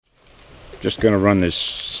Just going to run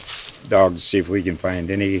this dog to see if we can find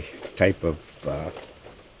any type of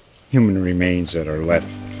human remains that are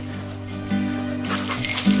left.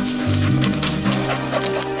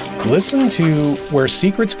 Listen to Where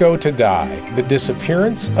Secrets Go to Die, The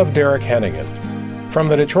Disappearance of Derek Hennigan. From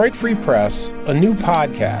the Detroit Free Press, a new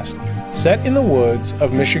podcast set in the woods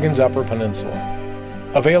of Michigan's Upper Peninsula.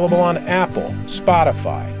 Available on Apple,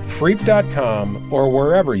 Spotify, Freep.com, or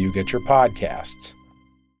wherever you get your podcasts.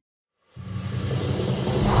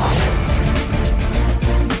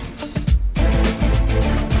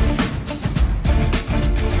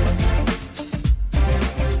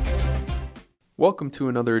 Welcome to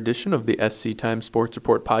another edition of the SC Times Sports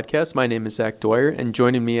Report podcast. My name is Zach Dwyer, and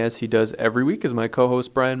joining me as he does every week is my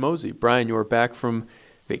co-host Brian Mozey. Brian, you are back from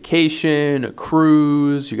vacation, a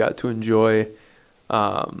cruise. You got to enjoy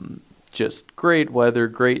just great weather,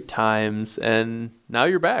 great times, and now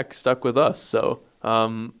you're back, stuck with us. So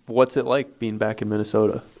what's it like being back in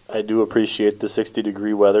Minnesota? I do appreciate the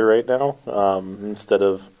 60-degree weather right now instead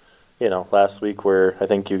of, last week where I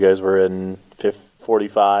think you guys were in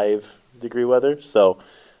 45-degree weather. So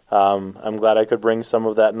I'm glad I could bring some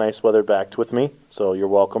of that nice weather back with me. So you're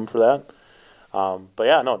welcome for that. But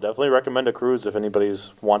yeah, no, definitely recommend a cruise if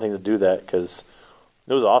anybody's wanting to do that because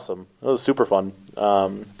it was awesome. It was super fun.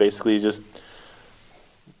 Basically just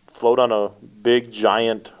float on a big,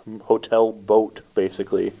 giant hotel boat,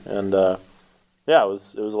 basically. And yeah, it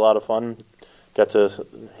was a lot of fun. Got to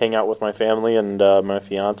hang out with my family and my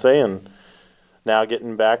fiance, and now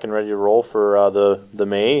getting back and ready to roll for the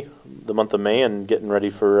month of May, and getting ready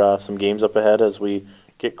for some games up ahead as we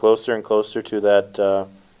get closer and closer to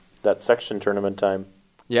that section tournament time.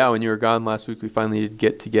 Yeah, when you were gone last week, we finally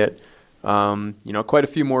did get quite a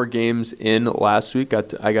few more games in last week.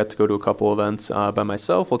 I got to go to a couple events by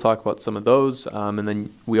myself. We'll talk about some of those, and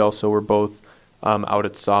then we also were both out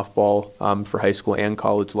at softball for high school and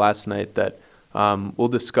college last night that we'll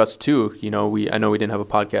discuss too. I know we didn't have a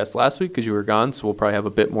podcast last week because you were gone, so we'll probably have a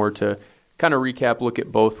bit more to kind of recap, look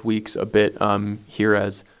at both weeks a bit here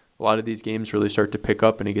as a lot of these games really start to pick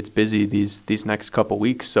up and it gets busy these next couple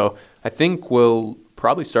weeks. So I think we'll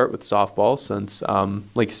probably start with softball since,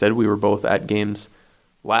 like you said, we were both at games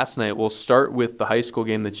last night. We'll start with the high school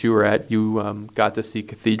game that you were at. You got to see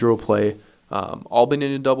Cathedral play Albany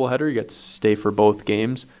in a doubleheader. You got to stay for both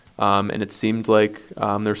games. And it seemed like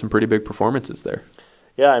there's some pretty big performances there.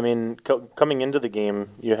 Yeah, I mean, coming into the game,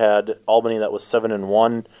 you had Albany that was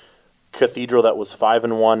 7-1, Cathedral that was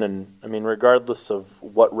 5-1, and I mean, regardless of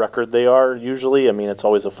what record they are, usually, I mean, it's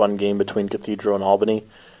always a fun game between Cathedral and Albany,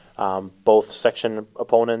 both section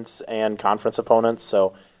opponents and conference opponents.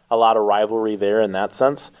 So a lot of rivalry there in that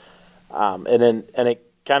sense, and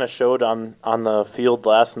it kind of showed on the field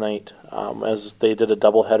last night as they did a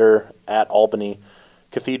doubleheader at Albany.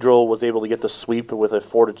 Cathedral was able to get the sweep with a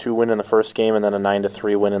 4-2 win in the first game and then a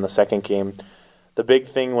 9-3 win in the second game. The big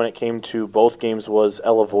thing when it came to both games was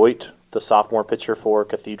Ella Voigt, the sophomore pitcher for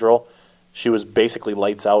Cathedral. She was basically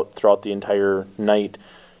lights out throughout the entire night.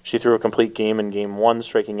 She threw a complete game in game one,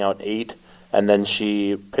 striking out 8, and then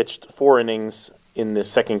she pitched 4 innings in the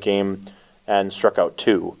second game and struck out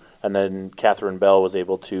 2. And then Catherine Bell was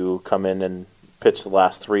able to come in and pitch the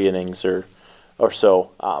last 3 innings or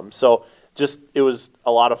so. Just it was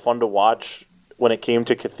a lot of fun to watch when it came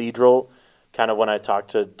to Cathedral. Kind of when I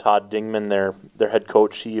talked to Todd Dingman, their head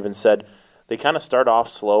coach, he even said they kind of start off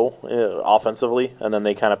slow offensively, and then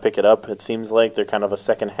they kind of pick it up. It seems like they're kind of a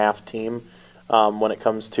second-half team when it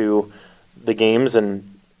comes to the games. And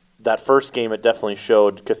that first game, it definitely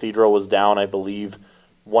showed. Cathedral was down, I believe,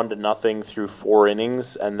 1-0 through 4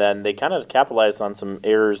 innings, and then they kind of capitalized on some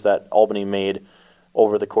errors that Albany made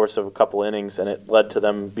over the course of a couple innings, and it led to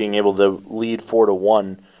them being able to lead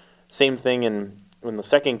 4-1. Same thing in the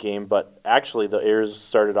second game, but actually the errors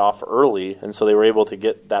started off early, and so they were able to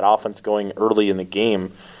get that offense going early in the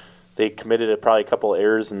game. They committed probably a couple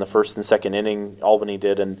errors in the first and second inning, Albany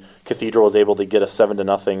did, and Cathedral was able to get a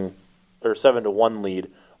 7-0 or 7-1 lead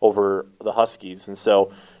over the Huskies. And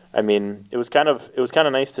so, I mean, it was kind of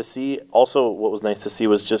nice to see. Also, what was nice to see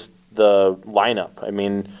was just the lineup. I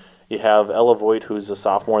mean, you have Ella Voigt, who's a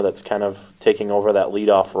sophomore that's kind of taking over that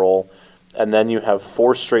leadoff role. And then you have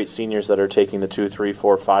 4 straight seniors that are taking the 2, 3,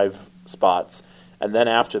 4, 5 spots. And then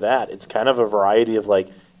after that, it's kind of a variety of like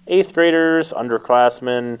 8th graders,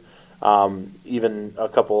 underclassmen, even a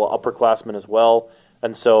couple upperclassmen as well.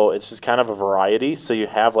 And so it's just kind of a variety. So you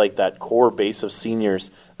have like that core base of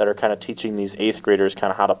seniors that are kind of teaching these 8th graders kind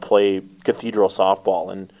of how to play Cathedral softball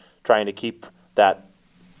and trying to keep that,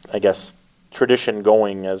 I guess, tradition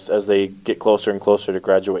going as they get closer and closer to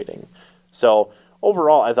graduating. So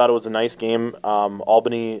overall, I thought it was a nice game.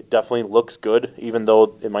 Albany definitely looks good, even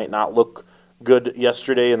though it might not look good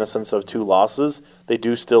yesterday in the sense of 2 losses. They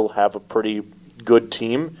do still have a pretty good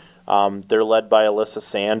team. They're led by Alyssa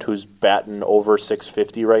Sand, who's batting over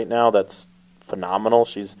 650 right now. That's phenomenal.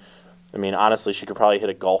 Honestly, she could probably hit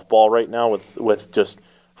a golf ball right now with just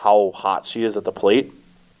how hot she is at the plate.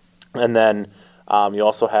 And then you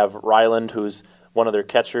also have Ryland, who's one of their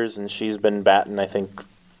catchers, and she's been batting, I think,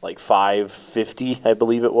 like 550, I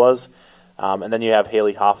believe it was. And then you have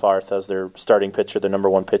Haley Hoffarth as their starting pitcher, the number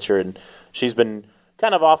 1 pitcher, and she's been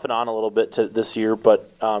kind of off and on a little bit this year,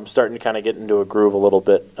 but starting to kind of get into a groove a little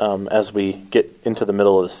bit as we get into the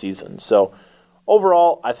middle of the season. So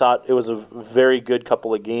overall, I thought it was a very good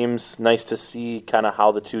couple of games. Nice to see kind of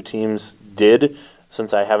how the 2 teams did,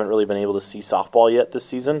 since I haven't really been able to see softball yet this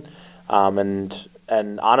season.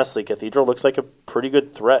 And honestly, Cathedral looks like a pretty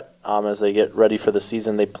good threat as they get ready for the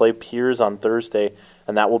season. They play Piers on Thursday,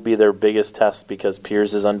 and that will be their biggest test because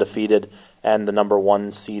Piers is undefeated and the number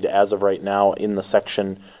 1 seed as of right now in the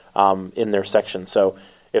section, in their section. So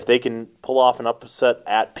if they can pull off an upset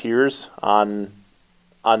at Piers on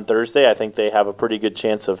Thursday, I think they have a pretty good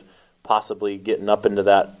chance of possibly getting up into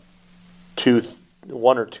that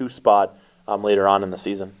 1 or 2 spot later on in the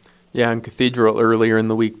season. Yeah, and Cathedral earlier in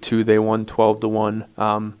the week, too, they won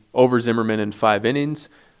 12-1 over Zimmerman in 5 innings,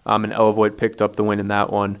 and Elavoyd picked up the win in that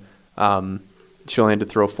one. She only had to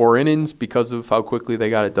throw 4 innings because of how quickly they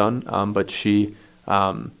got it done, but she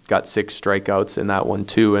got 6 strikeouts in that one,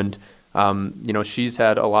 too. And, she's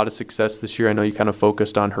had a lot of success this year. I know you kind of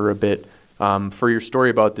focused on her a bit. For your story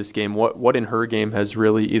about this game, what in her game has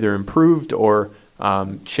really either improved or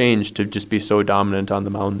changed to just be so dominant on the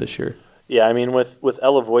mound this year? Yeah, with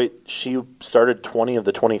Ella Voigt, she started 20 of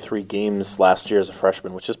the 23 games last year as a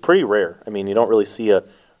freshman, which is pretty rare. You don't really see a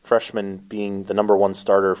freshman being the number 1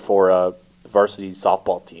 starter for a varsity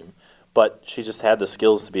softball team. But she just had the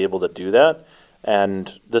skills to be able to do that.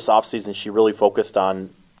 And this offseason, she really focused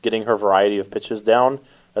on getting her variety of pitches down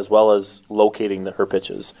as well as locating her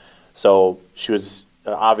pitches. So she was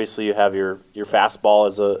obviously you have your fastball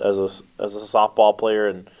as a softball player,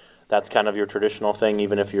 and that's kind of your traditional thing.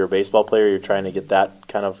 Even if you're a baseball player, you're trying to get that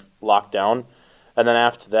kind of locked down. And then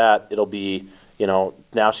after that, it'll be,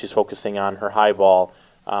 now she's focusing on her high ball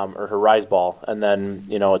or her rise ball, and then,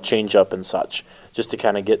 a changeup and such, just to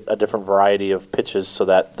kind of get a different variety of pitches so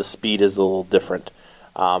that the speed is a little different.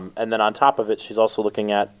 And then on top of it, she's also looking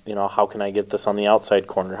at, how can I get this on the outside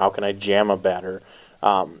corner? How can I jam a batter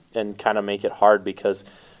and kind of make it hard because,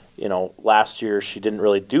 last year she didn't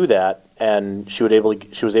really do that, and she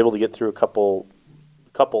was able to get through a couple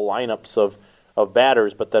lineups of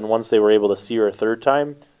batters, but then once they were able to see her a third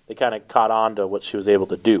time, they kind of caught on to what she was able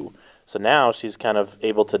to do. So now she's kind of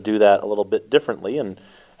able to do that a little bit differently, and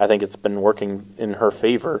I think it's been working in her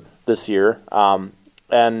favor this year.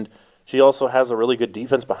 And she also has a really good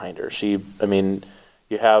defense behind her.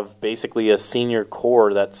 You have basically a senior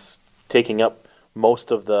core that's taking up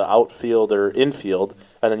most of the outfield or infield,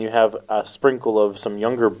 and then you have a sprinkle of some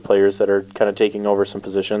younger players that are kind of taking over some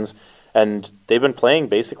positions, and they've been playing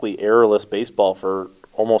basically errorless baseball for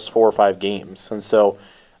almost 4 or 5 games. And so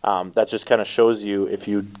that just kind of shows you if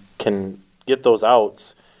you can get those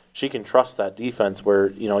outs, she can trust that defense where,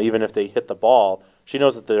 even if they hit the ball, she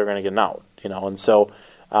knows that they're going to get an out, and so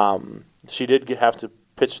she did have to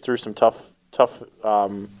pitch through some tough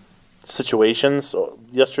situations. So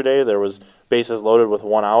yesterday there was bases loaded with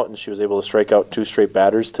 1 out, and she was able to strike out 2 straight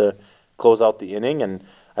batters to close out the inning. And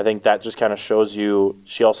I think that just kind of shows you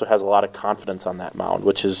she also has a lot of confidence on that mound,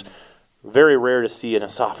 which is very rare to see in a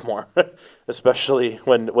sophomore, especially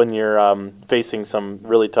when you're facing some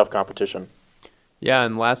really tough competition. Yeah,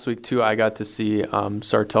 and last week, too, I got to see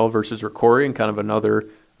Sartell versus Ricori in kind of another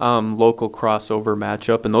local crossover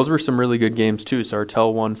matchup, and those were some really good games, too.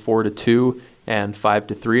 Sartell won 4-2 and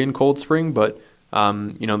 5-3 in Cold Spring, but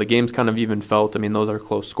the games kind of even felt. Those are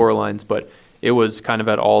close score lines, but it was kind of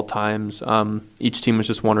at all times. Each team was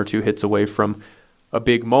just 1 or 2 hits away from a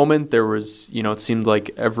big moment. There was, it seemed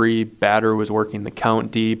like every batter was working the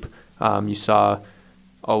count deep. You saw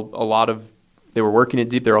a lot of, they were working it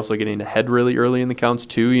deep. They're also getting ahead really early in the counts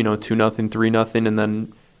too, 2-0, 3-0, and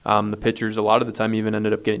then the pitchers a lot of the time even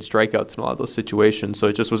ended up getting strikeouts in a lot of those situations. So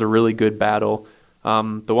it just was a really good battle.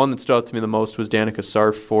 The one that stood out to me the most was Danica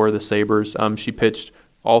Sarf for the Sabres. She pitched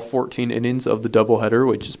all 14 innings of the doubleheader,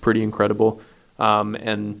 which is pretty incredible.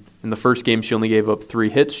 And in the first game, she only gave up 3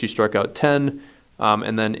 hits. She struck out 10.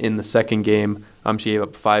 And then in the second game, she gave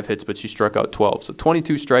up 5 hits, but she struck out 12. So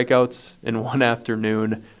 22 strikeouts in one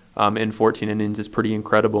afternoon in 14 innings is pretty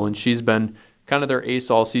incredible. And she's been kind of their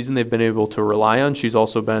ace all season. They've been able to rely on. She's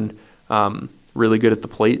also been really good at the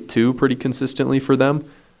plate too, pretty consistently for them.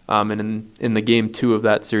 And in the game 2 of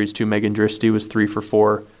that series too, Megan Dristy was 3 for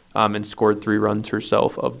 4 and scored 3 runs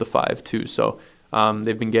herself of the 5 too. So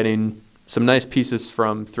they've been getting some nice pieces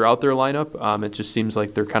from throughout their lineup. It just seems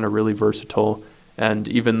like they're kind of really versatile. And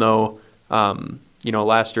even though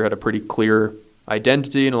last year had a pretty clear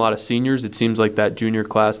identity and a lot of seniors, it seems like that junior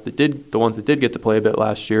class the ones that did get to play a bit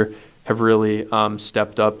last year, have really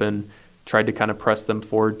stepped up and tried to kind of press them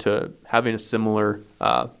forward to having a similar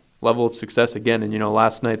level of success again. And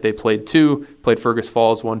last night they played Fergus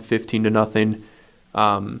Falls, won 15-0,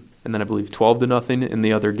 and then I believe 12-0 in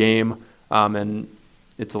the other game. And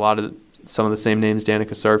it's some of the same names.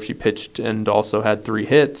 Danica Sarf, she pitched and also had 3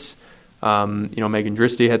 hits. Megan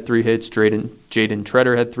Dristy had 3 hits. Jaden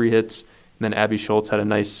Treader had 3 hits. And then Abby Schultz had a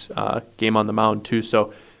nice game on the mound too.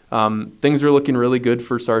 So things are looking really good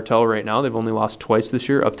for Sartell right now. They've only lost twice this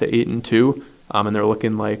year, up to 8-2, and they're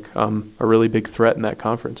looking like a really big threat in that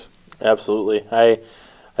conference. Absolutely. I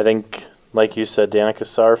think, like you said, Danica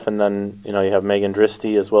Sarf, and then you have Megan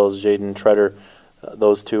Dristy as well as Jaden Treader.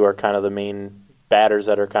 Those 2 are kind of the main batters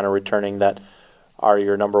that are kind of returning, that are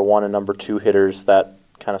your number 1 and number 2 hitters that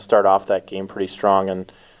kind of start off that game pretty strong.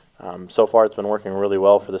 And so far it's been working really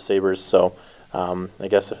well for the Sabres. So I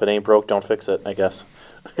guess if it ain't broke, don't fix it, I guess.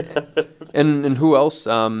 And who else,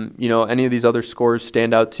 any of these other scores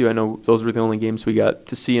stand out to you? I know those were the only games we got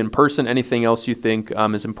to see in person. Anything else you think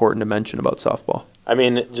is important to mention about softball? I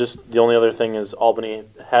mean, just the only other thing is Albany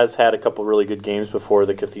has had a couple really good games before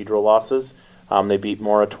the Cathedral losses. They beat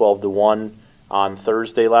Mora 12-1 on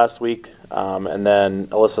Thursday last week, and then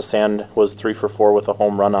Alyssa Sand was 3 for 4 with a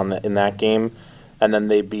home run in that game, and then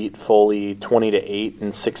they beat Foley 20-8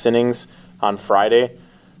 in 6 innings on Friday.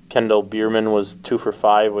 Kendall Bierman was 2 for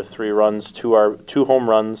 5 with 3 runs, 2 home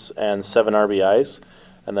runs, and 7 RBIs.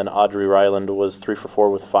 And then Audrey Ryland was 3 for 4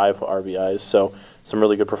 with 5 RBIs. So some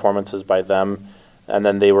really good performances by them. And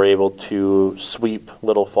then they were able to sweep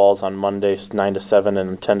Little Falls on Monday 9-7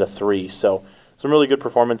 and 10-3. So some really good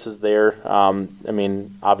performances there.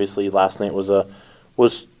 Obviously last night was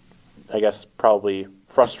I guess probably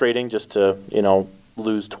frustrating just to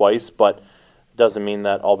lose twice, but doesn't mean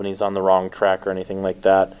that Albany's on the wrong track or anything like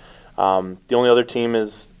that. The only other team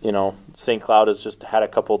is, St. Cloud has just had a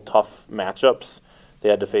couple tough matchups. They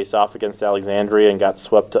had to face off against Alexandria and got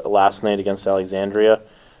swept last night against Alexandria.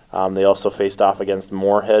 They also faced off against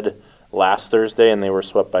Moorhead last Thursday, and they were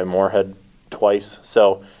swept by Moorhead twice.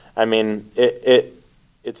 So,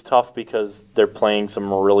 it's tough because they're playing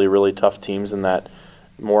some really, really tough teams in that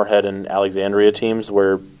Moorhead and Alexandria teams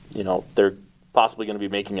where, they're possibly going to be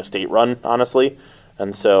making a state run, honestly.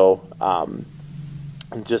 And so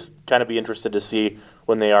just kind of be interested to see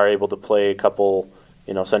when they are able to play a couple,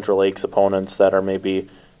 Central Lakes opponents that are maybe,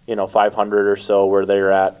 500 or so where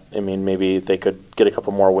they're at. Maybe they could get a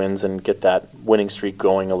couple more wins and get that winning streak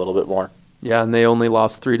going a little bit more. Yeah, and they only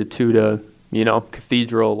lost 3-2 to,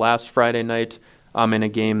 Cathedral last Friday night in a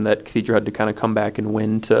game that Cathedral had to kind of come back and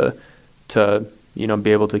win to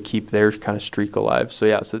be able to keep their kind of streak alive. So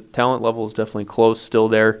the talent level is definitely close, still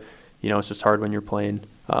there. It's just hard when you're playing,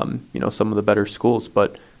 some of the better schools,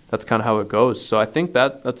 but that's kind of how it goes. So I think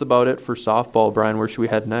that's about it for softball. Brian, where should we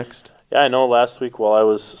head next? Yeah, I know last week while I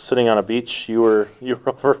was sitting on a beach, you were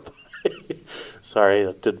over by sorry,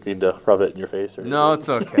 I didn't mean to rub it in your face or anything. No, it's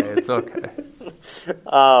okay. It's okay.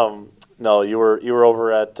 No, you were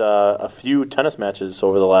over at a few tennis matches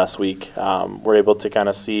over the last week. We're able to kind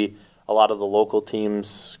of see a lot of the local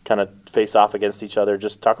teams kind of face off against each other.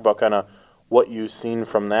 Just talk about kind of what you've seen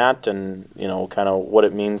from that and, kind of what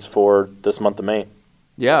it means for this month of May.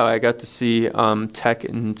 Yeah, I got to see Tech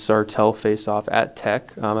and Sartell face off at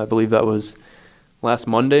Tech. I believe that was last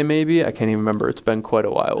Monday maybe. I can't even remember. It's been quite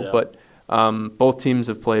a while. Yeah. But both teams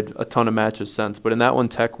have played a ton of matches since. But in that one,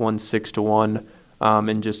 Tech won 6-1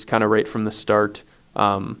 and just kind of right from the start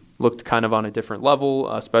looked kind of on a different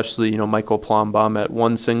level, especially, Michael Plombaum at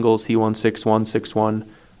 1 singles. He won 6-1,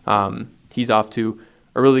 6-1. He's off to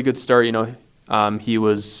a really good start. He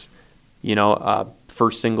was,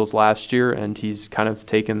 first singles last year, and he's kind of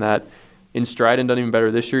taken that in stride and done even better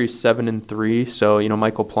this year. He's 7-3. So,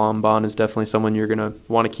 Michael Plombaum is definitely someone you're going to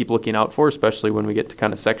want to keep looking out for, especially when we get to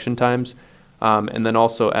kind of section times. And then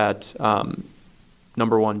also at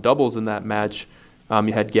number 1 doubles in that match,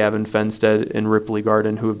 you had Gavin Fenstead and Ripley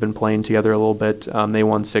Garden, who have been playing together a little bit. They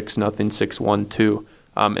won 6-0, 6-1 too,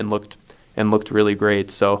 and looked really great.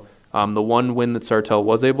 So the one win that Sartell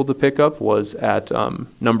was able to pick up was at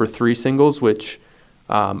number 3 singles, which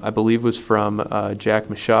I believe was from Jack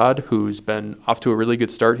Mashad, who's been off to a really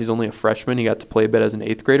good start. He's only a freshman. He got to play a bit as an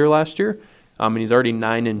 8th grader last year, and he's already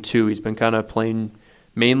 9-2. He's been kind of playing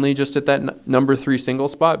mainly just at that number 3 single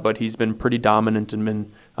spot, but he's been pretty dominant and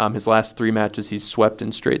been his last 3 matches he's swept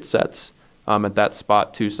in straight sets at that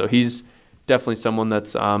spot too. So he's definitely someone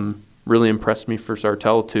that's really impressed me for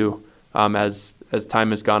Sartell too as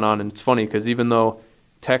time has gone on. And it's funny because even though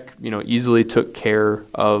Tech easily took care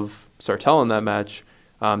of Sartell in that match,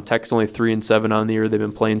 Tech's only 3-7 on the year. They've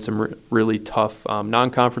been playing some really tough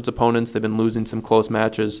non-conference opponents. They've been losing some close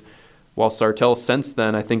matches, while Sartell since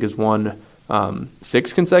then I think has won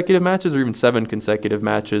 6 consecutive matches or even 7 consecutive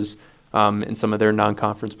matches in some of their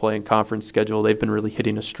non-conference play and conference schedule. They've been really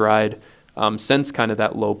hitting a stride since kind of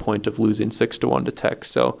that low point of losing 6-1 to Tech.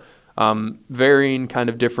 So varying kind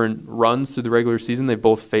of different runs through the regular season. They've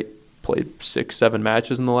both played 6-7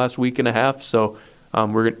 matches in the last week and a half. So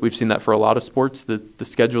we've seen that for a lot of sports. The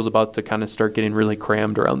schedule's about to kind of start getting really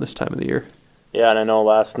crammed around this time of the year. Yeah, and I know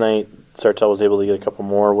last night Sartell was able to get a couple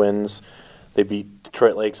more wins. They beat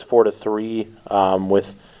Detroit Lakes 4-3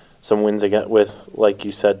 with some wins again with, like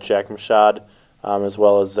you said, Jack Mashad as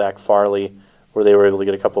well as Zach Farley, where they were able to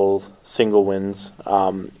get a couple single wins.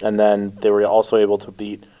 And then they were also able to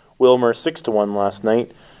beat Wilmer 6-1 last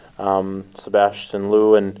night. Sebastian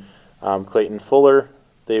Liu and Clayton Fuller,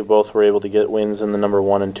 they both were able to get wins in the number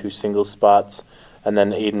 1 and 2 single spots. And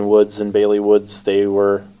then Aiden Woods and Bailey Woods,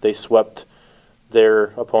 they swept their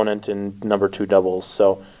opponent in number 2 doubles.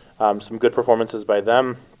 So some good performances by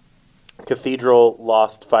them. Cathedral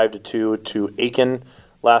lost 5-2 to Aiken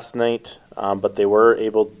last night, but they were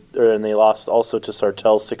able, and they lost also to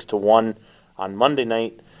Sartell 6-1 on Monday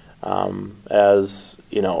night. As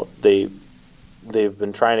they've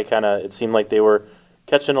been trying to kind of, it seemed like they were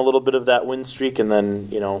catching a little bit of that win streak, and then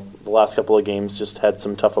the last couple of games just had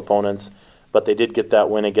some tough opponents. But they did get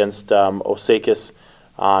that win against Osakis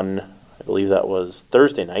on, I believe that was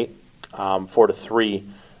Thursday night, 4-3,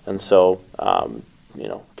 and so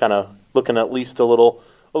kind of looking at least a little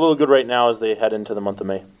good right now as they head into the month of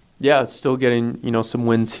May. Yeah, still getting some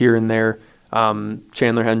wins here and there.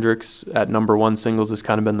 Chandler Hendricks at number 1 singles has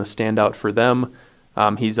kind of been the standout for them.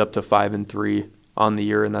 He's up to 5-3 on the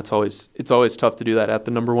year, and it's always tough to do that at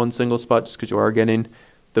the number 1 singles spot just because you are getting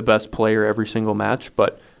the best player every single match.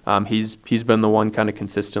 But he's been the one kind of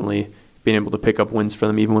consistently being able to pick up wins for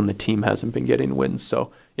them even when the team hasn't been getting wins.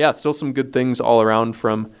 So yeah, still some good things all around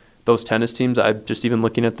from those tennis teams. I'm just even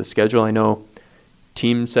looking at the schedule. I know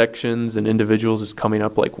team sections and individuals is coming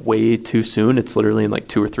up like way too soon. It's literally in like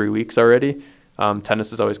 2 or 3 weeks already.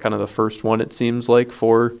 Tennis is always kind of the first one, it seems like,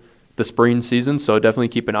 for the spring season. So definitely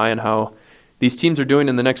keep an eye on how these teams are doing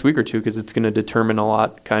in the next week or two, because it's going to determine a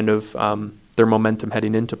lot kind of their momentum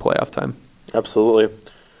heading into playoff time. Absolutely.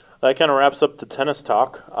 That kind of wraps up the tennis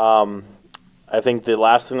talk. I think the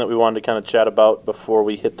last thing that we wanted to kind of chat about before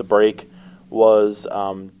we hit the break was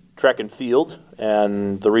track and field,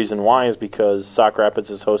 and the reason why is because Sauk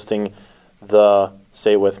Rapids is hosting the,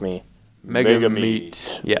 say it with me, Mega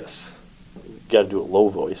Meet. Yes. Got to do a low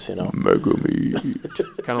voice, Mega Meet.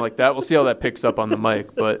 Kind of like that. We'll see how that picks up on the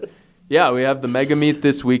mic. But yeah, we have the Mega Meet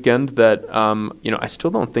this weekend that, I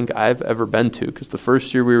still don't think I've ever been to, because the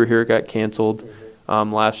first year we were here it got canceled.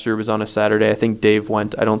 Last year was on a Saturday. I think Dave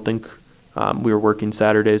went. I don't think we were working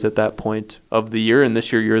Saturdays at that point of the year, and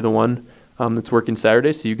this year you're the one that's working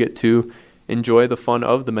Saturday, so you get to enjoy the fun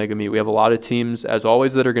of the Mega Meet. We have a lot of teams, as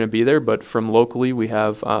always, that are going to be there, but from locally we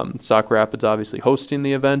have Sauk Rapids obviously hosting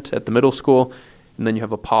the event at the middle school, and then you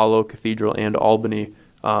have Apollo, Cathedral, and Albany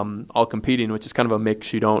all competing, which is kind of a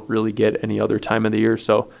mix you don't really get any other time of the year.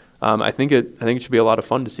 So I think it should be a lot of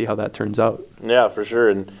fun to see how that turns out. Yeah, for sure.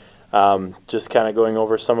 And just kind of going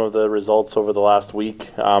over some of the results over the last week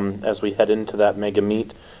as we head into that Mega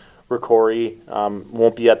Meet. Ricori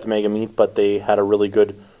won't be at the Mega Meet, but they had a really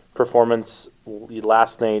good performance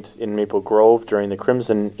last night in Maple Grove during the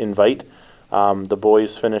Crimson Invite. The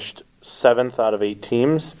boys finished 7th out of 8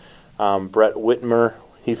 teams. Brett Whitmer,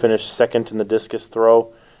 he finished 2nd in the discus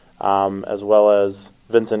throw, as well as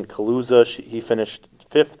Vincent Kaluza, he finished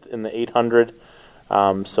 5th in the 800.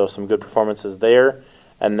 So some good performances there.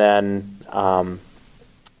 And then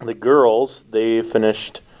the girls, they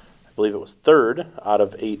finished, I believe it was 3rd out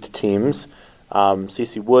of 8 teams.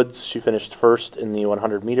 Cece Woods, she finished 1st in the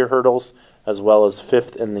 100-meter hurdles, as well as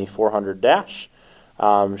 5th in the 400 dash.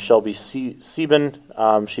 Shelby Sieben,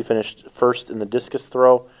 she finished 1st in the discus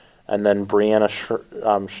throw. And then Brianna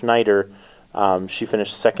Schneider, she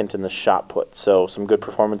finished 2nd in the shot put. So some good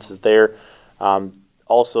performances there.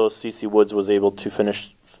 Also, Cece Woods was able to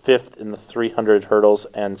finish 5th in the 300 hurdles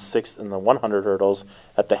and 6th in the 100 hurdles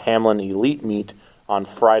at the Hamlin Elite Meet on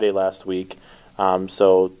Friday last week.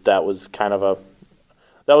 So that was kind of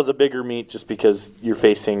a bigger meet just because you're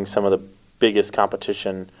facing some of the biggest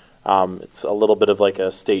competition it's a little bit of like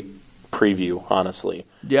a state preview, honestly.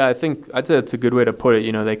 Yeah, I'd say that's a good way to put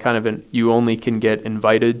it. They kind of you only can get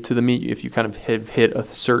invited to the meet if you kind of have hit a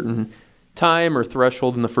certain time or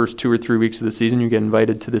threshold in the first 2 or 3 weeks of the season. You get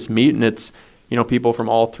invited to this meet, and it's people from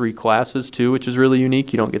all 3 classes too, which is really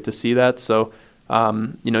unique. You don't get to see that, so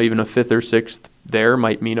even a 5th or 6th there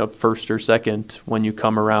might mean a 1st or 2nd when you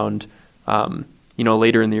come around,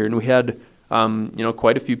 later in the year. And we had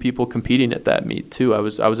quite a few people competing at that meet too. I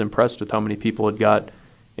was impressed with how many people had got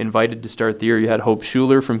invited to start the year. You had Hope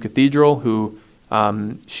Schuler from Cathedral, who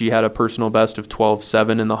she had a personal best of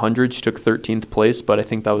 12.7 in the 100. She took 13th place, but I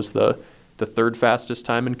think that was the 3rd fastest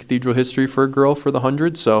time in Cathedral history for a girl for the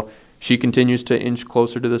 100. So she continues to inch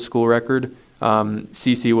closer to the school record.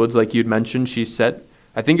 CC Woods, like you'd mentioned, she set,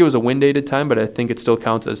 I think it was a wind-aided time, but I think it still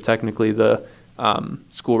counts as technically the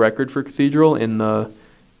school record for Cathedral in the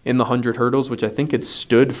 100 hurdles, which I think it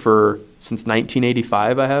stood for since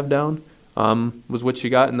 1985. I have down. Was what she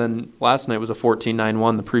got, and then last night was a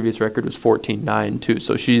 14.91. The previous record was 14.92.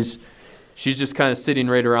 So she's just kind of sitting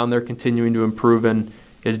right around there, continuing to improve, and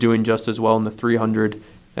is doing just as well in the 300.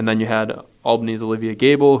 And then you had Albany's Olivia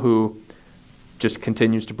Gable, who just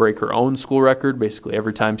continues to break her own school record basically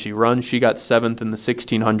every time she runs. She got 7th in the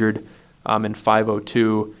 1600 in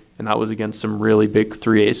 5:02, and that was against some really big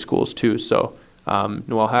 3A schools too. So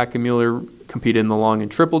Noelle Hackemuller competed in the long and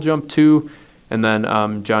triple jump too. And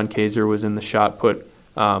then John Kaiser was in the shot put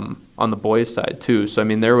on the boys' side too. So,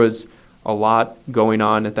 there was a lot going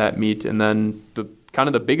on at that meet. And then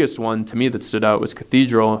the biggest one to me that stood out was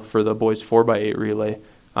Cathedral for the boys 4x8 relay.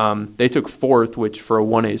 They took 4th, which for a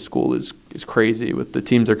 1A school is crazy with the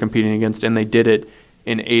teams they're competing against. And they did it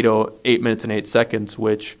in 8 minutes and 8 seconds,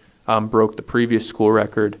 which broke the previous school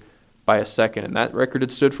record by a second. And that record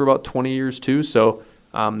had stood for about 20 years too. So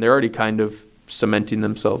they're already kind of cementing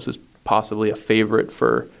themselves as possibly a favorite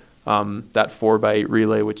for that 4x8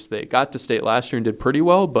 relay, which they got to state last year and did pretty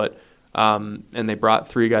well, but and they brought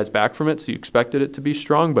 3 guys back from it, so you expected it to be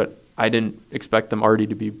strong, but I didn't expect them already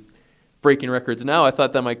to be breaking records now. I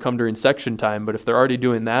thought that might come during section time, but if they're already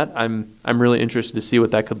doing that, I'm really interested to see what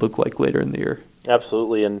that could look like later in the year.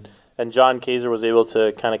 Absolutely, and John Kaiser was able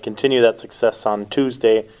to kind of continue that success on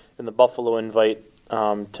Tuesday in the Buffalo Invite.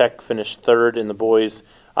 Tech finished 3rd in the boys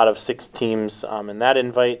out of 6 teams in that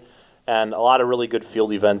invite. And a lot of really good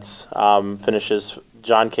field events finishes.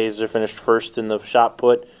 John Kaiser finished 1st in the shot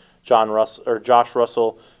put. Josh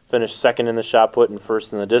Russell finished 2nd in the shot put and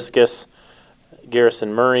 1st in the discus.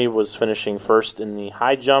 Garrison Murray was finishing 1st in the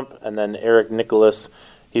high jump, and then Eric Nicholas,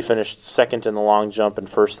 he finished 2nd in the long jump and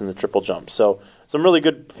 1st in the triple jump. So some really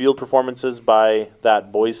good field performances by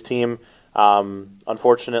that boys team.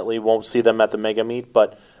 Unfortunately, won't see them at the mega meet,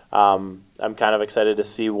 but I'm kind of excited to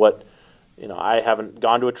see what. I haven't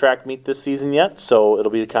gone to a track meet this season yet, so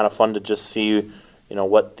it'll be kind of fun to just see,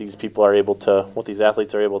 what these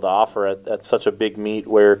athletes are able to offer at such a big meet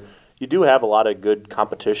where you do have a lot of good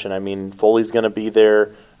competition. Foley's going to be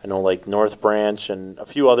there. I know like North Branch and a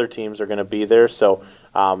few other teams are going to be there, so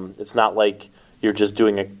it's not like you're just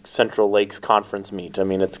doing a Central Lakes Conference meet.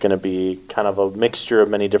 It's going to be kind of a mixture of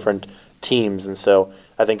many different teams, and so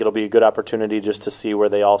I think it'll be a good opportunity just to see where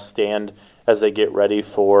they all stand as they get ready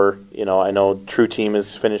for, I know True Team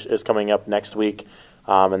is coming up next week,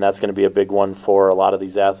 and that's going to be a big one for a lot of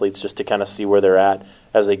these athletes just to kind of see where they're at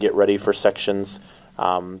as they get ready for sections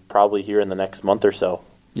probably here in the next month or so.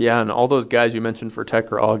 Yeah, and all those guys you mentioned for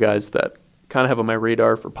Tech are all guys that kind of have on my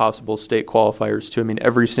radar for possible state qualifiers too.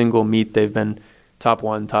 Every single meet they've been top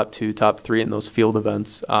 1, top 2, top 3 in those field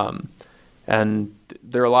events. And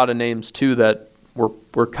there are a lot of names too that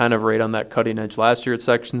we're kind of right on that cutting edge. Last year at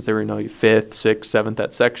sections, they were 5th, 6th, 7th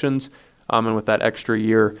at sections, and with that extra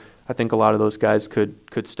year, I think a lot of those guys could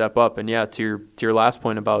step up. And yeah, to your last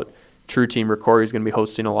point about True Team, Ricori is going to be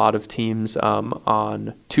hosting a lot of teams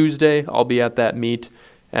on Tuesday. I'll be at that meet,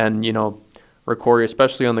 and Ricori,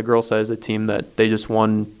 especially on the girls' side, is a team that they just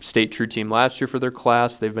won state True Team last year for their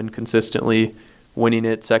class. They've been consistently winning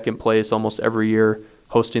it, 2nd place almost every year,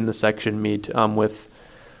 hosting the section meet with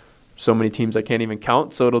so many teams I can't even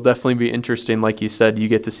count. So it'll definitely be interesting. Like you said, you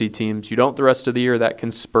get to see teams you don't the rest of the year that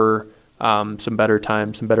can spur some better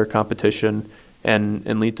time, some better competition,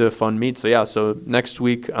 and lead to a fun meet. So yeah, so next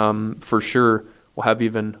week for sure we'll have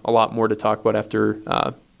even a lot more to talk about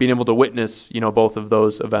after being able to witness both of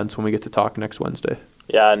those events when we get to talk next Wednesday.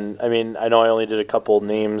 Yeah, and I know I only did a couple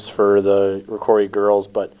names for the Ricori girls,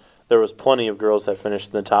 but there was plenty of girls that finished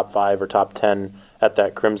in the top 5 or top 10 at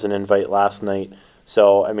that Crimson Invite last night.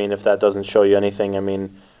 So, if that doesn't show you anything,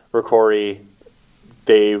 Ricori,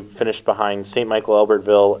 they finished behind St. Michael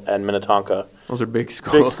Albertville and Minnetonka. Those are big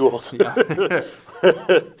schools. Big schools. Yeah.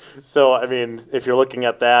 So, I mean, if you're looking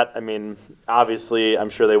at that, I mean, obviously, I'm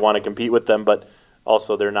sure they want to compete with them, but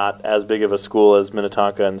also they're not as big of a school as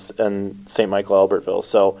Minnetonka and St. Michael Albertville.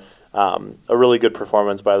 So, a really good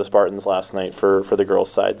performance by the Spartans last night for the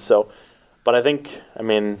girls' side. So, but I think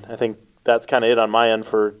that's kind of it on my end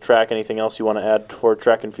for track. Anything else you want to add for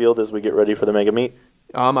track and field as we get ready for the mega meet?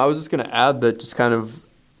 I was just going to add that just kind of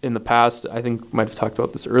in the past, I think might have talked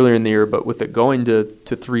about this earlier in the year, but with it going to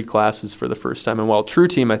 3 classes for the first time, and while True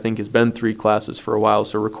Team I think has been 3 classes for a while,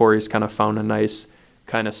 so Ricori's kind of found a nice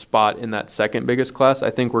kind of spot in that second biggest class. I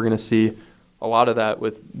think we're going to see a lot of that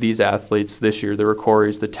with these athletes this year, the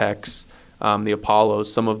Ricoris, the Techs, the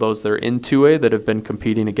Apollos, some of those that are in 2A that have been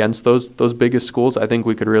competing against those biggest schools. I think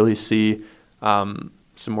we could really see some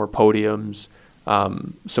more podiums,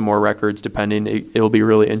 some more records depending. It'll be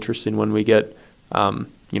really interesting when we get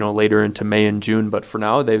later into May and June, but for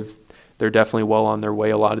now they're definitely well on their way,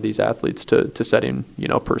 a lot of these athletes, to setting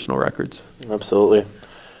personal records. Absolutely.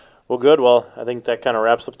 Well, good. Well, I think that kind of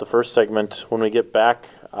wraps up the first segment. When we get back,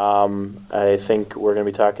 I think we're going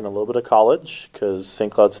to be talking a little bit of college because St.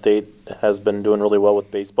 Cloud State has been doing really well with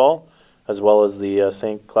baseball, as well as the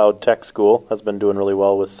St. Cloud Tech School has been doing really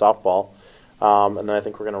well with softball. And then I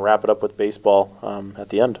think we're going to wrap it up with baseball at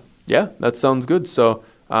the end. Yeah, that sounds good. So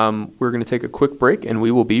we're going to take a quick break, and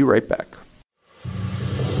we will be right back.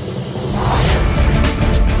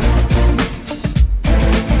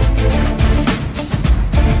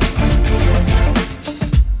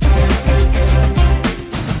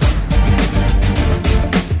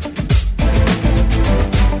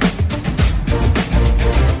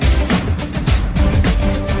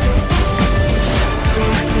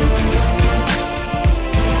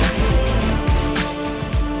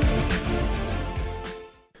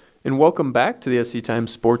 And welcome back to the SC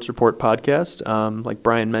Times Sports Report podcast. Like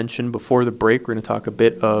Brian mentioned before the break, we're going to talk a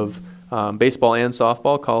bit of baseball and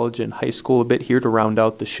softball, college and high school a bit here to round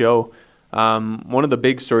out the show. One of the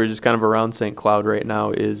big stories is kind of around St. Cloud right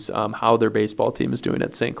now is how their baseball team is doing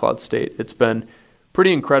at St. Cloud State. It's been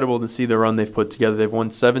pretty incredible to see the run they've put together. They've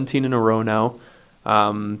won 17 in a row now.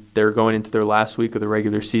 They're going into their last week of the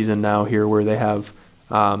regular season now here, where they have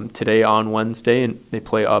today on Wednesday, and they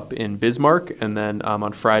play up in Bismarck, and then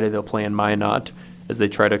on Friday they'll play in Minot as they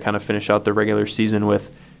try to kind of finish out the regular season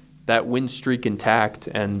with that win streak intact.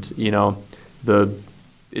 And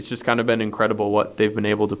it's just kind of been incredible what they've been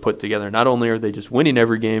able to put together. Not only are they just winning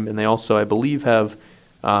every game, and they also, I believe, have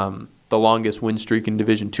the longest win streak in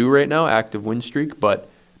Division II right now, active win streak. But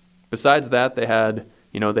besides that, they'd had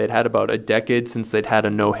about a decade since they'd had a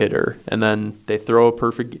no-hitter, and then they have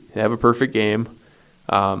a perfect game.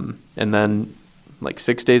 And then like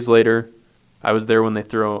 6 days later, I was there when they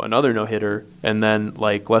throw another no-hitter, and then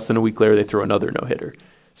like less than a week later, they throw another no-hitter.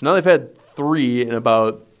 So now they've had 3 in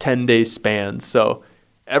about 10-day spans. So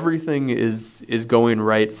everything is going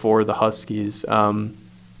right for the Huskies. And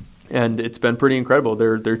it's been pretty incredible.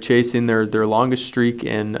 They're chasing their longest streak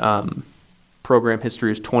in program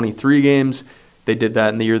history is 23 games. They did that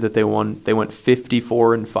in the year that they won. They went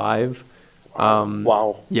 54-5.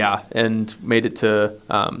 Wow. Yeah, and made it to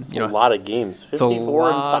a lot of games. 54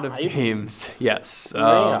 it's a lot and 5? of games. Yes.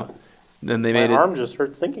 Man. And they My made arm just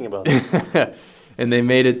hurts thinking about it. And they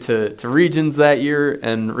made it to regions that year,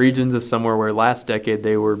 and regions is somewhere where last decade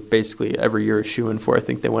they were basically every year a shoo-in for. I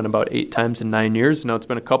think they went about 8 times in 9 years. Now it's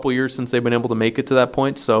been a couple years since they've been able to make it to that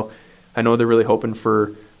point, so I know they're really hoping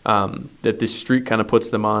for that this streak kind of puts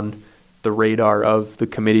them on the radar of the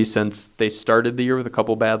committee, since they started the year with a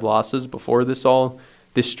couple bad losses before this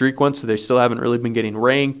streak went, so they still haven't really been getting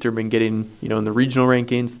ranked or been getting in the regional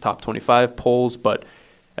rankings, the top 25 polls. But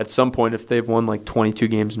at some point, if they've won like 22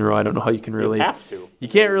 games in a row, I don't know how you can really you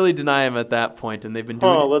can't really deny them at that point. And they've been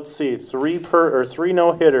doing let's see, 3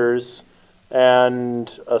 no hitters and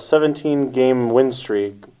a 17-game win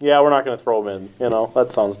streak. Yeah, we're not going to throw them in.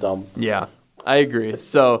 That sounds dumb. Yeah, I agree.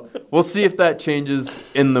 So we'll see if that changes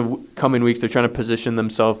in the coming weeks. They're trying to position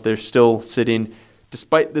themselves. They're still sitting,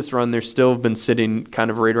 despite this run, they're still been sitting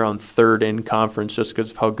kind of right around 3rd in conference just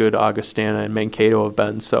because of how good Augustana and Mankato have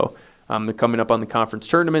been. So they're coming up on the conference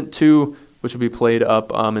tournament too, which will be played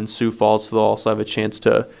up in Sioux Falls. So they'll also have a chance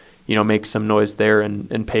to, make some noise there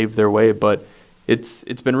and pave their way. But it's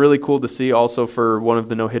been really cool to see also for one of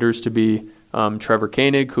the no-hitters to be Trevor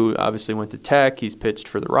Koenig, who obviously went to Tech. He's pitched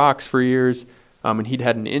for the Rocks for years. And he'd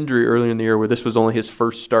had an injury earlier in the year where this was only his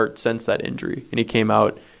first start since that injury. And he came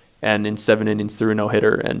out and in 7 innings threw a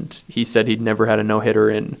no-hitter. And he said he'd never had a no-hitter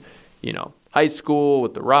in, high school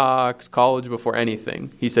with the Rocks, college, before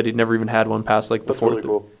anything. He said he'd never even had one past like the fourth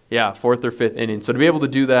or 5th inning. So to be able to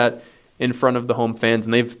do that in front of the home fans,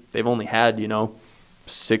 and they've only had,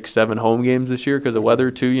 6-7 home games this year because of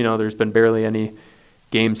weather too. There's been barely any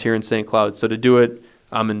games here in St. Cloud. So to do it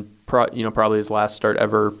probably his last start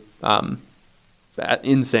ever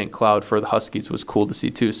in St. Cloud for the Huskies was cool to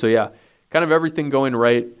see too. So yeah, kind of everything going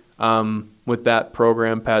right with that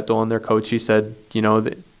program. Pat Dolan, their coach, he said,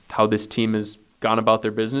 how this team has gone about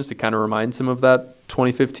their business. It kind of reminds him of that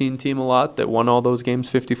 2015 team a lot that won all those games,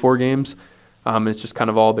 54 games. It's just kind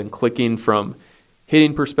of all been clicking from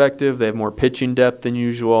hitting perspective. They have more pitching depth than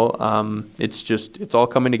usual. It's all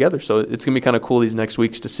coming together. So it's going to be kind of cool these next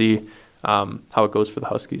weeks to see how it goes for the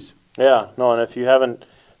Huskies. Yeah, no, and if you haven't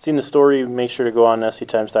seen the story, make sure to go on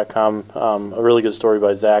sctimes.com. A really good story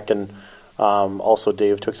by Zach, and also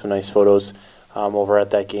Dave took some nice photos over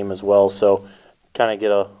at that game as well. So kind of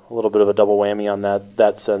get a little bit of a double whammy on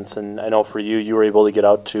that sense. And I know for you were able to get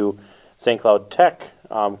out to St. Cloud Tech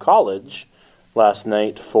College last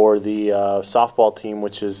night for the softball team,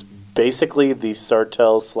 which is basically the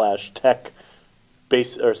Sartell/Tech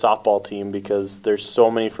base or softball team, because there's so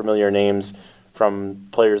many familiar names from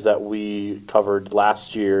players that we covered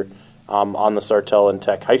last year on the Sartell and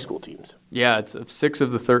Tech high school teams. Yeah, it's 6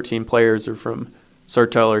 of the 13 players are from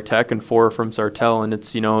Sartell or Tech, and 4 from Sartell, and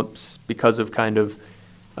it's because of kind of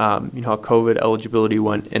how COVID eligibility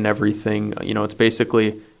went and everything. It's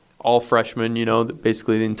basically all freshmen,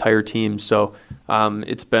 basically the entire team. So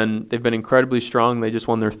they've been incredibly strong. They just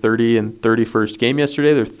won their 30 and 31st game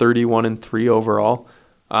yesterday. They're 31-3 overall,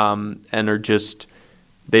 and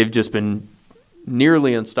they've just been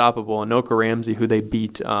nearly unstoppable. Anoka Ramsey, who they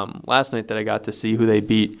beat last night, that I got to see, who they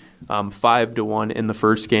beat 5-1 in the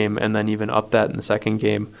first game, and then even up that in the second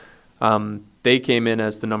game. They came in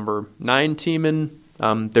as the number 9 team in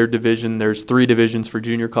their division. There's 3 divisions for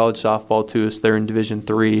junior college softball too, so they're in Division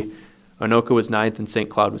 3. Anoka was 9th and St.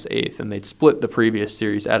 Cloud was 8th, and they'd split the previous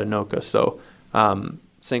series at Anoka. So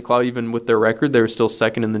St. Cloud, even with their record, they were still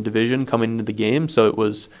second in the division coming into the game. So it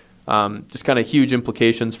was just kind of huge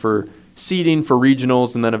implications for seeding, for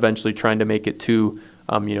regionals, and then eventually trying to make it to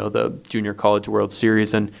the Junior College World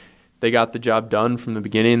Series. And they got the job done from the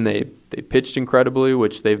beginning. They pitched incredibly,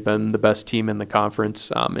 which they've been the best team in the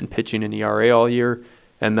conference in pitching and ERA all year.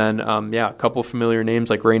 And then, a couple familiar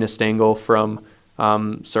names like Raina Stengel from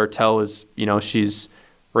Sartell is,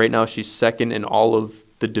 she's second in all of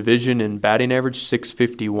the division in batting average,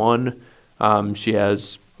 651. She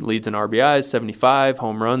has leads in RBIs, 75,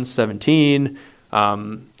 home runs, 17.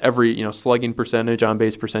 Every, slugging percentage,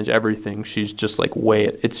 on-base percentage, everything. She's just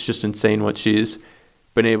it's just insane what she's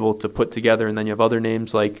been able to put together. And then you have other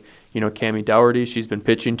names like, Cammie Dougherty. She's been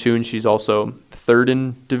pitching too, and she's also 3rd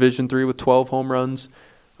in Division 3 with 12 home runs.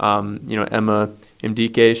 Emma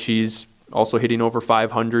Mdike, she's also hitting over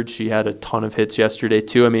 500. She had a ton of hits yesterday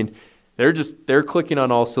too. I mean, they're clicking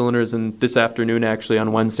on all cylinders. And this afternoon, actually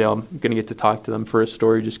on Wednesday, I'm going to get to talk to them for a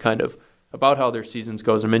story just kind of about how their seasons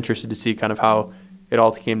goes. I'm interested to see kind of how it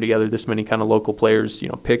all came together. This many kind of local players,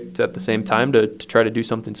 picked at the same time to try to do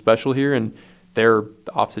something special here, and they're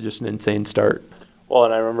off to just an insane start. Well,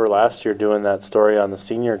 and I remember last year doing that story on the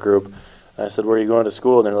senior group, and I said, "Where are you going to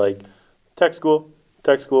school?" And they're like, "Tech school,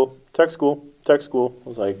 tech school, tech school, tech school." I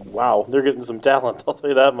was like, wow, they're getting some talent, I'll tell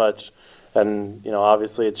you that much. And,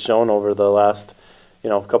 obviously it's shown over the last,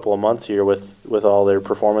 couple of months here with all their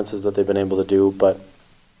performances that they've been able to do. But,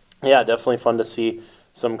 yeah, definitely fun to see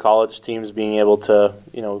some college teams being able to,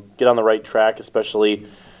 get on the right track, especially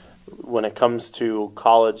when it comes to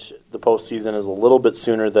college. The postseason is a little bit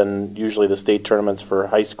sooner than usually the state tournaments for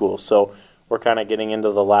high school. So we're kind of getting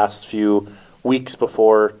into the last few weeks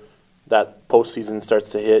before that postseason starts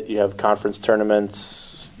to hit. You have conference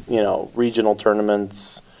tournaments, regional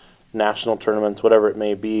tournaments, national tournaments, whatever it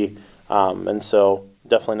may be. And so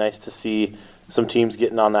definitely nice to see some teams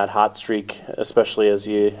getting on that hot streak, especially as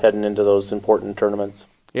you heading into those important tournaments.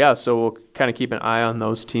 Yeah, so we'll kind of keep an eye on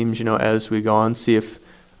those teams, as we go on, see if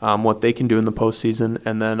what they can do in the postseason.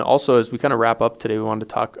 And then also, as we kind of wrap up today, we wanted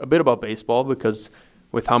to talk a bit about baseball, because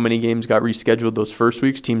with how many games got rescheduled those first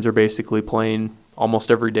weeks, teams are basically playing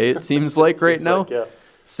almost every day, it seems like right now. Yeah.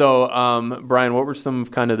 So, Brian, what were some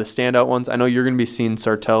of kind of the standout ones? I know you're going to be seeing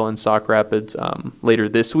Sartell and Sauk Rapids later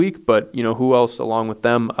this week, but, who else along with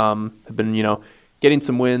them have been, getting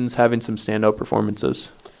some wins, having some standout performances?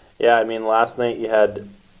 Yeah, I mean, last night you had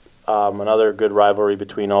another good rivalry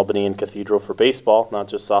between Albany and Cathedral for baseball, not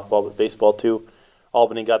just softball, but baseball too.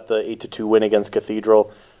 Albany got the 8-2 win against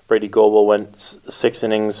Cathedral. Brady Goebel went 6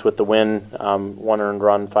 innings with the win, 1 earned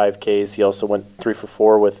run, 5 Ks. He also went 3 for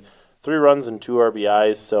 4 with 3 runs and 2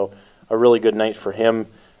 RBIs, so a really good night for him.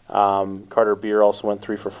 Carter Beer also went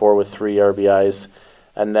 3 for 4 with 3 RBIs.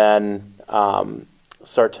 And then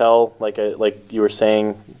Sartell, like you were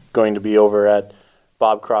saying, going to be over at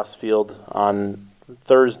Bob Cross Field on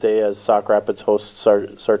Thursday as Sauk Rapids hosts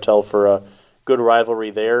Sartell for a good rivalry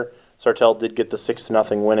there. Sartell did get the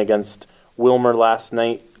 6-0 win against Wilmer last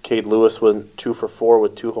night. Cade Lewis went 2 for 4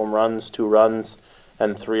 with 2 home runs, 2 runs,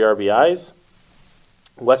 and 3 RBIs.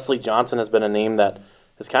 Wesley Johnson has been a name that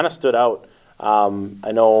has kind of stood out.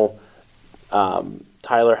 I know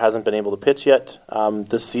Tyler hasn't been able to pitch yet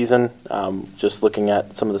this season, just looking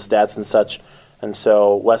at some of the stats and such. And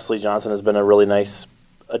so Wesley Johnson has been a really nice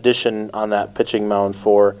addition on that pitching mound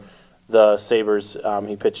for the Sabres.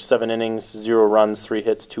 He pitched 7 innings, 0 runs, 3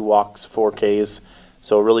 hits, 2 walks, 4 Ks.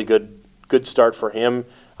 So a really good start for him.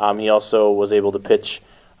 He also was able to pitch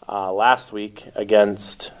last week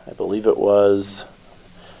against, I believe it was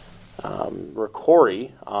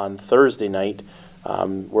Ricori on Thursday night,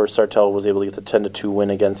 where Sartell was able to get the 10-2 win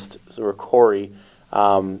against Ricori.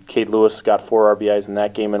 Cade Lewis got 4 RBIs in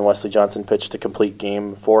that game, and Wesley Johnson pitched a complete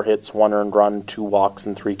game, 4 hits, 1 earned run, 2 walks,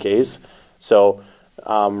 and 3 Ks. So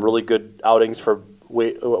really good outings for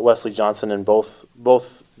Wesley Johnson in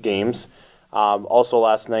both games. Also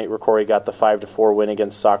last night, Ricori got the 5-4 win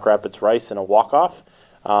against Sauk Rapids-Rice in a walk-off.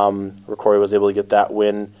 Ricori was able to get that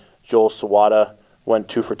win. Joel Sawada went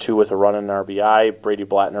 2 for 2 with a run and an RBI. Brady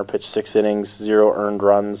Blattner pitched 6 innings, 0 earned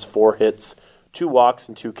runs, 4 hits, 2 walks,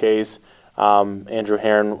 and 2 Ks. Andrew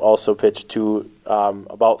Heron also pitched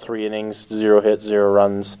about 3 innings, 0 hits, 0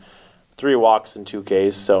 runs, 3 walks, and 2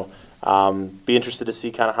 Ks. So be interested to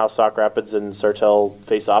see kind of how Sauk Rapids and Sartell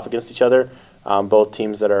face off against each other. Both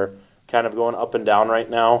teams that are kind of going up and down right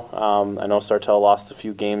now. I know Sartell lost a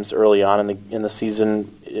few games early on in the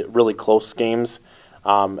season, really close games.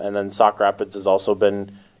 And then Sauk Rapids has also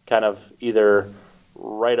been kind of either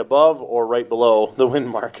right above or right below the win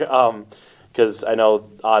mark. Because I know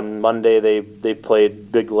on Monday they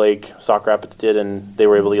played Big Lake, Sauk Rapids did, and they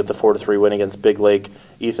were able to get the 4-3 win against Big Lake.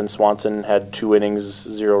 Ethan Swanson had 2 innings,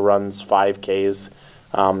 0 runs, 5 Ks.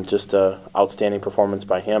 Just an outstanding performance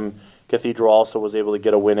by him. Cathedral also was able to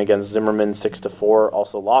get a win against Zimmerman 6-4.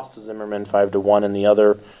 Also lost to Zimmerman 5-1 in the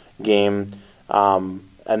other game. And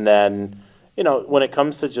then, when it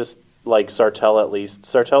comes to just like Sartell, at least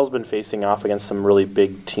Sartell's been facing off against some really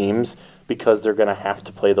big teams because they're going to have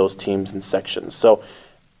to play those teams in sections. So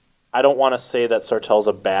I don't want to say that Sartell's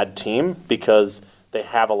a bad team because they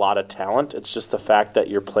have a lot of talent. It's just the fact that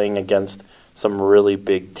you're playing against some really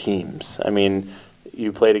big teams. I mean, they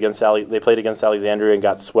played against Alexandria and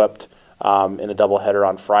got swept in a doubleheader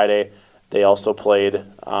on Friday. They also played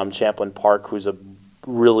Champlain Park, who's a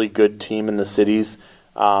really good team in the cities.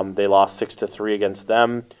 They lost 6-3 against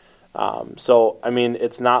them. So, I mean,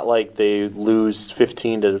 it's not like they lose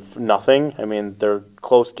 15-0. I mean, they're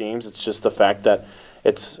close games. It's just the fact that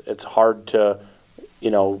it's hard to,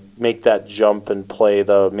 make that jump and play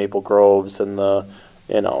the Maple Groves and the,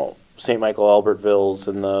 St. Michael Albertvilles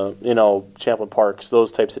and the, Champlain Parks,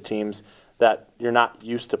 those types of teams that you're not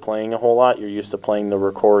used to playing a whole lot. You're used to playing the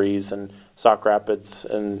Ricoris and Sauk Rapids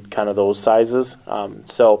and kind of those sizes.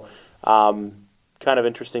 Kind of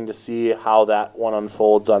interesting to see how that one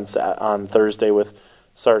unfolds on Thursday with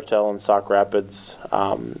Sartell and Sauk Rapids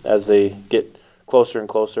as they get closer and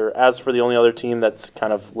closer. As for the only other team that's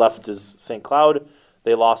kind of left is St. Cloud.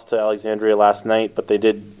 They lost to Alexandria last night, but they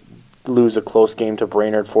did lose a close game to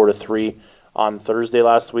Brainerd 4-3 on Thursday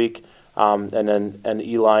last week. And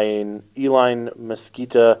Eline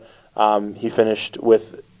Mesquita, he finished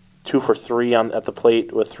with 2 for 3 at the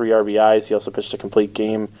plate with 3 RBIs. He also pitched a complete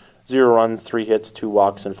game, 0 runs, 3 hits, 2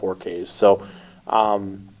 walks, and 4 Ks. So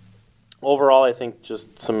overall, I think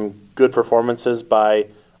just some good performances by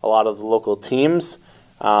a lot of the local teams.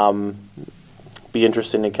 Be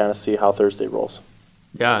interesting to kind of see how Thursday rolls.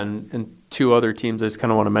 Yeah, and 2 other teams I just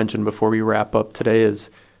kind of want to mention before we wrap up today is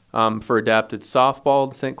for adapted softball,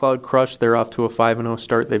 the St. Cloud Crush. They're off to a 5-0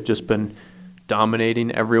 start. They've just been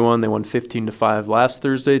dominating everyone. They won 15-5 last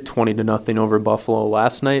Thursday, 20-0 over Buffalo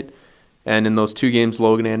last night. And in those 2 games,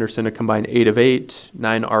 Logan Anderson a combined 8 of 8,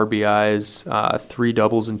 9 RBIs, 3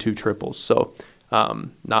 doubles and 2 triples. So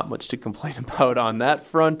not much to complain about on that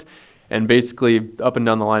front. And basically, up and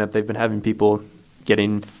down the lineup, they've been having people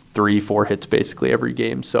getting 3-4 hits basically every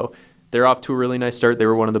game. So they're off to a really nice start. They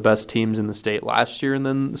were one of the best teams in the state last year, and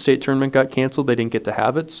then the state tournament got canceled. They didn't get to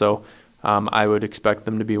have it. So I would expect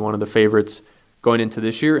them to be one of the favorites going into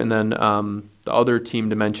this year. And then the other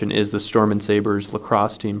team to mention is the Storm and Sabres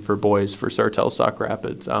lacrosse team for boys for Sartell Sauk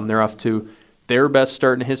Rapids. They're off to their best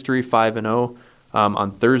start in history, 5-0.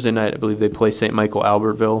 On Thursday night, I believe they play St. Michael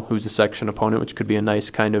Albertville, who's a section opponent, which could be a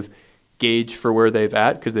nice kind of gauge for where they've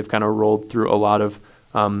at because they've kind of rolled through a lot of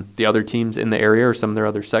the other teams in the area or some of their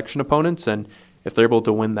other section opponents. And if they're able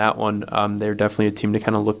to win that one, they're definitely a team to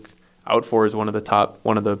kind of look out for as one of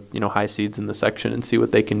the high seeds in the section and see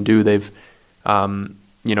what they can do. They've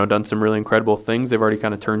done some really incredible things. They've already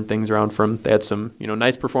kind of turned things around they had some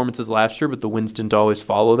nice performances last year, but the wins didn't always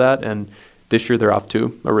follow that, and this year they're off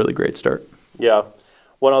to a really great start. Yeah,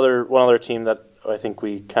 one other team that I think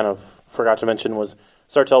we kind of forgot to mention was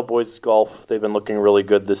Sartell Boys Golf. They've been looking really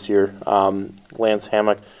good this year. Lance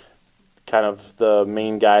Hammock, kind of the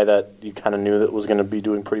main guy that you kind of knew that was going to be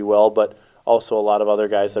doing pretty well, but also a lot of other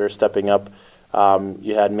guys that are stepping up.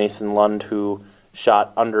 You had Mason Lund, who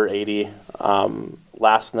shot under 80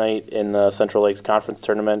 last night in the Central Lakes Conference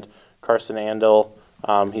Tournament. Carson Andel,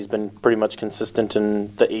 he's been pretty much consistent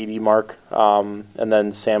in the 80 mark. And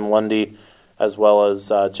then Sam Lundy, as well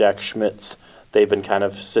as Jack Schmitz, they've been kind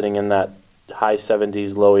of sitting in that high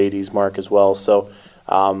 70s, low 80s mark as well. So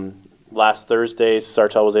last Thursday,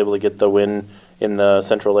 Sartell was able to get the win in the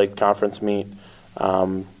Central Lake Conference meet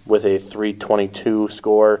with a 322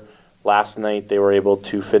 score. Last night, they were able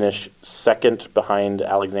to finish second behind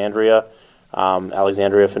Alexandria.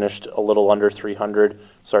 Alexandria finished a little under 300.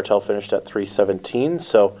 Sartell finished at 317.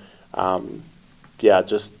 So,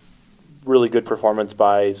 just really good performance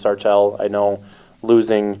by Sartell. I know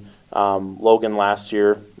losing Logan last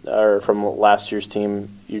year, or from last year's team,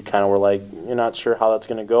 you kind of were like, you're not sure how that's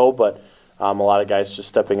going to go, but a lot of guys just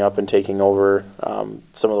stepping up and taking over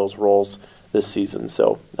some of those roles this season.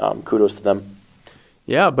 So kudos to them.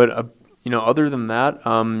 Yeah, but other than that,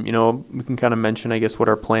 we can kind of mention, I guess, what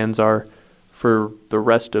our plans are for the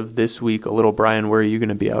rest of this week. A little, Brian, where are you going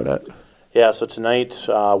to be out at? Yeah, so tonight,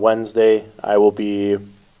 Wednesday, I will be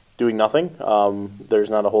doing nothing. There's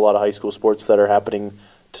not a whole lot of high school sports that are happening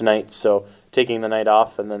tonight, so taking the night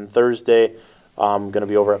off. And then Thursday, I'm going to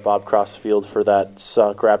be over at Bob Cross Field for that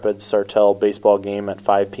Sauk Rapids-Sartell baseball game at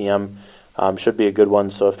 5 p.m. Should be a good one,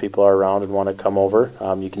 so if people are around and want to come over,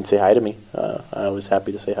 you can say hi to me. I'm always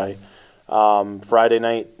happy to say hi. Friday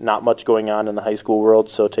night, not much going on in the high school world,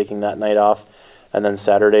 so taking that night off. And then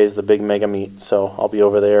Saturday is the big mega meet, so I'll be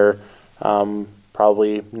over there.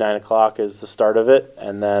 Probably 9 o'clock is the start of it,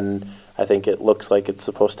 and then I think it looks like it's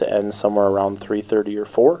supposed to end somewhere around 3:30 or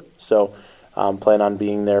 4. So plan on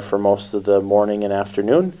being there for most of the morning and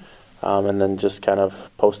afternoon, and then just kind of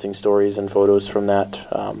posting stories and photos from that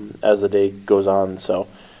as the day goes on. So,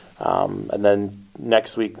 and then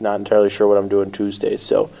next week, not entirely sure what I'm doing Tuesday,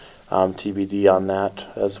 so TBD on that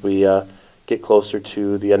as we get closer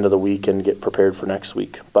to the end of the week and get prepared for next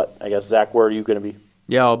week. But I guess, Zach, where are you going to be?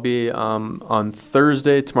 Yeah, I'll be on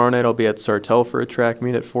Thursday. Tomorrow night I'll be at Sartell for a track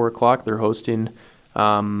meet at 4 o'clock. They're hosting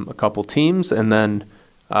a couple teams, and then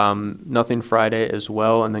nothing Friday as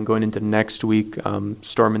well. And then going into next week,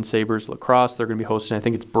 Storm and Sabres lacrosse. They're going to be hosting, I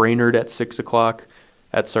think it's Brainerd at 6 o'clock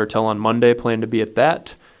at Sartell on Monday. Plan to be at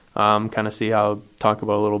that. Kind of talk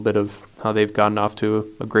about a little bit of how they've gotten off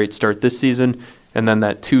to a great start this season. And then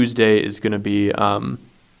that Tuesday is going to be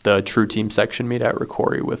the True Team section meet at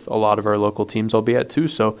Ricori with a lot of our local teams I'll be at too.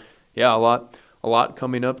 So yeah, a lot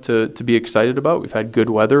coming up to be excited about. We've had good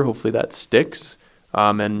weather. Hopefully that sticks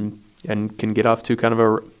and can get off to kind of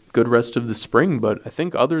a good rest of the spring. But I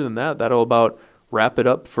think other than that, that'll about wrap it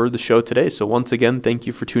up for the show today. So once again, thank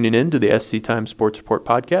you for tuning in to the SC Times Sports Report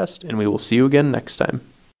podcast, and we will see you again next time.